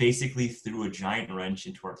basically threw a giant wrench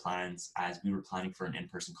into our plans as we were planning for an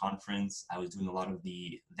in-person conference. I was doing a lot of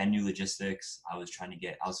the venue logistics. I was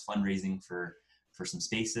fundraising for some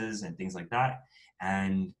spaces and things like that.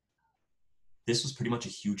 And this was pretty much a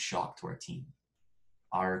huge shock to our team.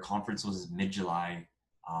 Our conference was mid-July.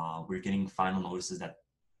 We're getting final notices that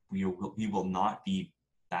we will not be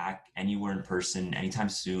back anywhere in person anytime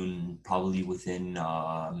soon, probably within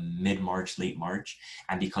mid-March, late March.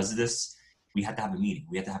 And because of this, we had to have a meeting.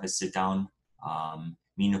 We had to have a sit down.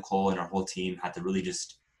 Me, Nicole, and our whole team had to really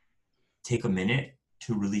just take a minute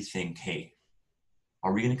to really think, hey,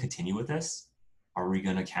 are we going to continue with this? Are we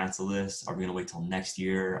going to cancel this? Are we going to wait till next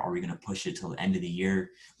year? Are we going to push it till the end of the year?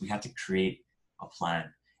 We had to create a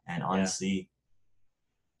plan. And honestly,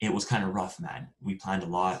 it was kind of rough, man. We planned a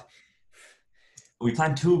lot. We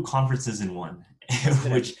planned 2 conferences in one,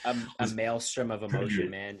 which a maelstrom of emotion,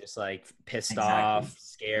 man. Just like pissed off,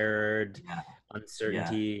 scared,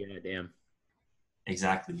 uncertainty. Yeah, damn.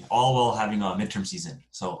 Exactly. All while having a midterm season.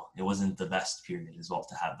 So it wasn't the best period as well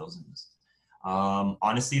to have those news.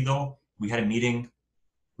 Honestly, though, we had a meeting.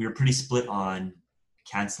 We were pretty split on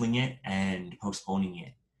canceling it and postponing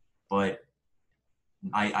it. But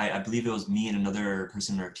I believe it was me and another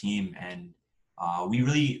person on our team, and we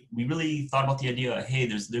really thought about the idea. Hey,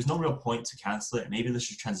 there's no real point to cancel it. Maybe let's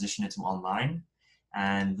just transition it to online,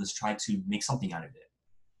 and let's try to make something out of it.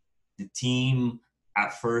 The team,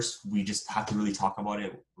 at first, we just had to really talk about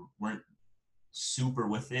it. We weren't super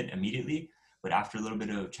with it immediately, but after a little bit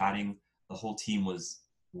of chatting, the whole team was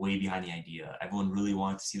way behind the idea. Everyone really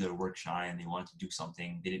wanted to see their work shine. They wanted to do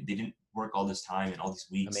something. They didn't work all this time and all these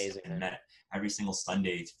weeks. Amazing, and met every single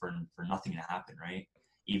Sunday for nothing to happen, right?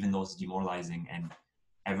 Even though it's demoralizing and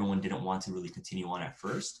everyone didn't want to really continue on at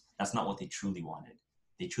first, that's not what they truly wanted.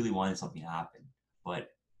 They truly wanted something to happen.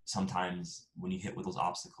 But sometimes when you hit with those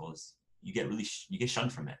obstacles, you get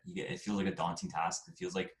shunned from it. It feels like a daunting task. It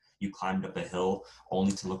feels like you climbed up a hill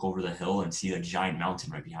only to look over the hill and see a giant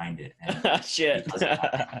mountain right behind it. And shit.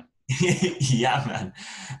 Yeah, man.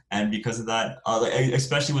 And because of that,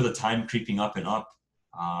 especially with the time creeping up and up,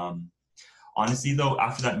 honestly though,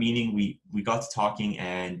 after that meeting, we got to talking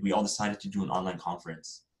and we all decided to do an online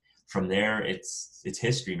conference. from there, it's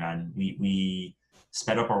history, man. We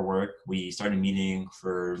sped up our work. We started meeting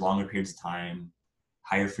for longer periods of time,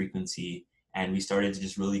 higher frequency, and we started to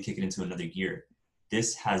just really kick it into another gear.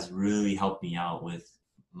 This has really helped me out with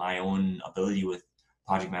my own ability with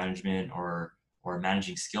project management or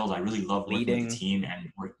managing skills. I really love working with Leading. the team, and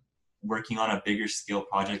working on a bigger scale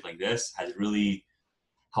project like this has really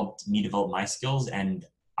helped me develop my skills. And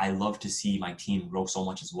I love to see my team grow so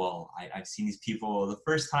much as well. I've seen these people the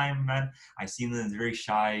first time, man. I've seen them very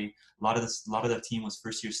shy. A lot of the team was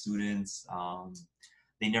first year students.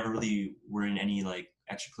 They never really were in any like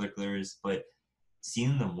extracurriculars, but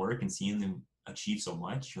seeing them work and seeing them achieve so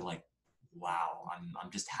much, you're like, wow, I'm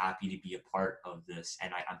just happy to be a part of this.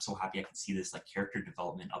 And I'm so happy I can see this like character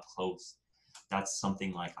development up close. That's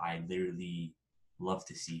something like I literally love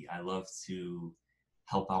to see. I love to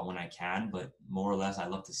help out when I can, but more or less, I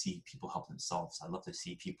love to see people help themselves. I love to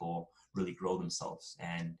see people really grow themselves.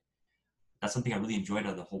 And that's something I really enjoyed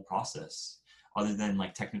out of the whole process. Other than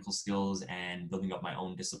like technical skills and building up my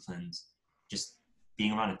own disciplines, just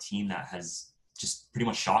being around a team that has just pretty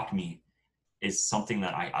much shocked me is something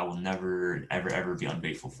that I will never, ever be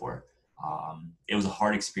ungrateful for. It was a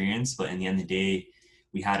hard experience, but in the end of the day,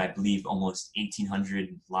 we had, I believe, almost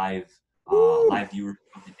 1,800 live viewers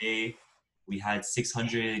of the day. We had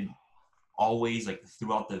 600 always, like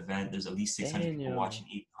throughout the event. There's at least 600 people watching,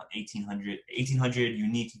 1,800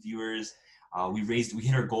 unique viewers. We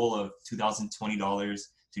hit our goal of $2,020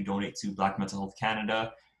 to donate to Black Mental Health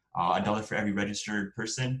Canada, $1 for every registered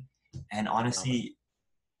person. And honestly,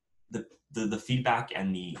 the feedback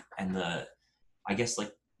and the I guess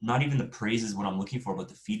like not even the praise is what I'm looking for, but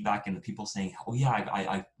the feedback and the people saying, oh yeah,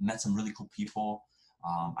 I met some really cool people.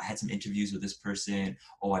 I had some interviews with this person.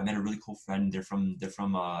 Oh, I met a really cool friend. They're from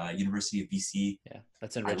University of BC. Yeah,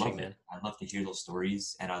 that's enriching, man. I love to hear those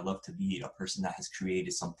stories, and I love to be a person that has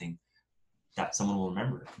created something that someone will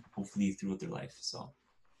remember, hopefully throughout their life. So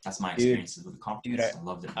that's my experiences with the conference. Dude, I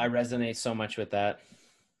loved it. I resonate so much with that.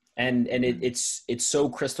 And it's so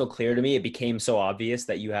crystal clear to me. It became so obvious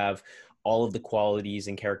that you have all of the qualities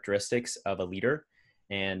and characteristics of a leader.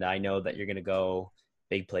 And I know that you're going to go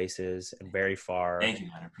big places and very far. Thank you,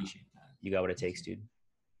 man. I appreciate that. You got what it takes, dude.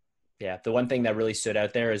 Yeah. The one thing that really stood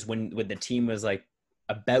out there is when the team was like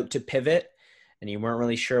about to pivot and you weren't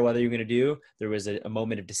really sure whether you were going to do, there was a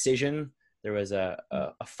moment of decision. There was a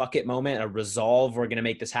fuck it moment, a resolve. We're going to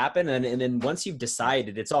make this happen. And then once you've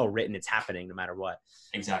decided, it's all written, it's happening no matter what.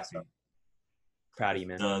 Exactly. So, proud of you,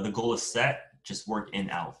 man. The goal is set. Just work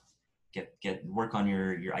in out. Work on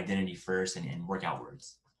your identity first and work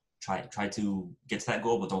outwards. Try to get to that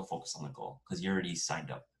goal, but don't focus on the goal because you're already signed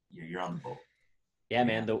up. You're on the boat. Yeah,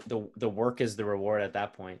 man. The work is the reward at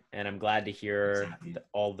that point. And I'm glad to hear Exactly.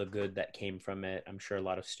 all the good that came from it. I'm sure a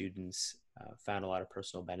lot of students found a lot of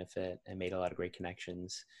personal benefit and made a lot of great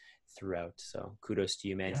connections throughout. So kudos to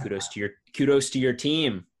you, man. Yeah. Kudos to your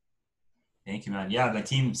team. Thank you, man. Yeah, the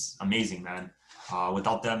team's amazing, man.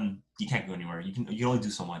 Without them, you can't go anywhere. You can only do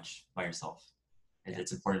so much by yourself.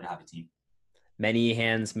 It's important to have a team. Many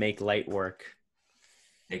hands make light work.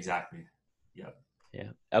 Exactly. Yep. Yeah.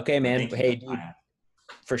 Okay, man. Hey, dude.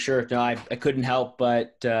 For sure. No, I couldn't help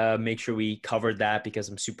but make sure we covered that because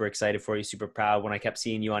I'm super excited for you, super proud when I kept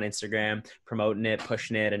seeing you on Instagram, promoting it,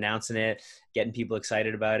 pushing it, announcing it, getting people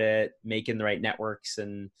excited about it, making the right networks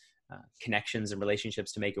and connections and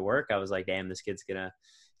relationships to make it work. I was like, damn, this kid's gonna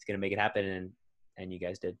make it happen. And you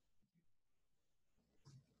guys did.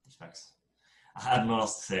 Respects. I had no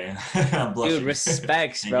else to say. I'm blushing. Dude,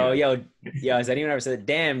 respects, bro. Yo, has anyone ever said,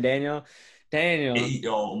 damn, Daniel? Hey,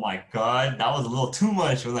 oh my God. That was a little too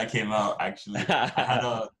much when that came out, actually. I had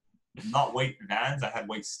not white Vans, I had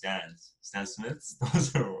white Stans. Stan Smiths.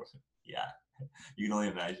 Those are, yeah. You can only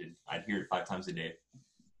imagine. I'd hear it 5 times a day.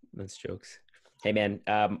 That's jokes. Hey, man,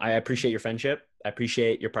 I appreciate your friendship. I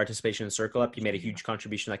appreciate your participation in Circle Up. You made a huge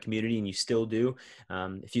contribution to that community, and you still do.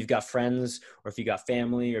 If you've got friends or if you got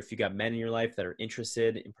family or if you got men in your life that are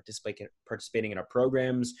interested in participating in our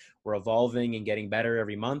programs, we're evolving and getting better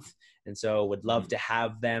every month. And so would love to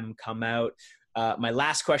have them come out. My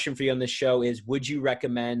last question for you on this show is, would you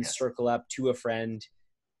recommend Circle Up to a friend?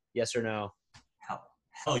 Yes or no?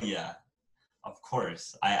 Hell yeah. Of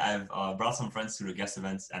course. I've brought some friends to the guest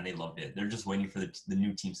events and they loved it. They're just waiting for the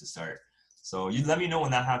new teams to start. So you let me know when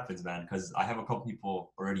that happens, man, because I have a couple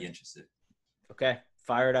people already interested. Okay.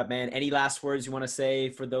 Fire it up, man. Any last words you want to say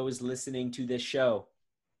for those listening to this show?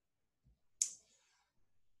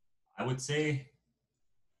 I would say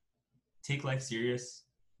take life serious,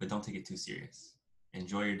 but don't take it too serious.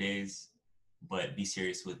 Enjoy your days, but be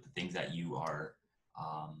serious with the things that you are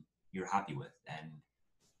you're happy with, and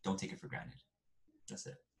don't take it for granted. That's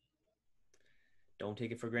it. Don't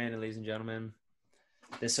take it for granted, ladies and gentlemen.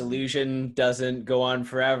 This illusion doesn't go on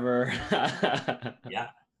forever. Yeah,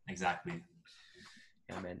 exactly.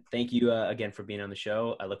 Yeah, man. Thank you again for being on the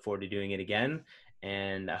show. I look forward to doing it again,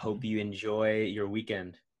 and I hope you enjoy your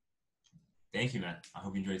weekend. Thank you, man. I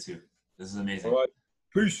hope you enjoy it too. This is amazing. All right.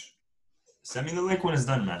 Peace. Send me the link when it's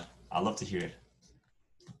done, man. I'd love to hear it.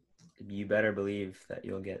 You better believe that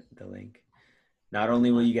you'll get the link. Not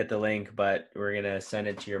only will you get the link, but we're going to send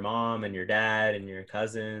it to your mom and your dad and your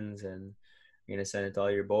cousins, and we're going to send it to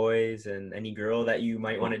all your boys and any girl that you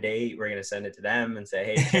might want to date. We're going to send it to them and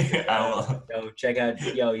say, hey, check out,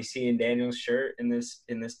 you seeing Daniel's shirt in this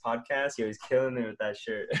podcast? He was killing it with that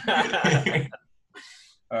shirt.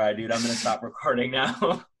 All right, dude, I'm going to stop recording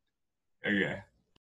now. Okay.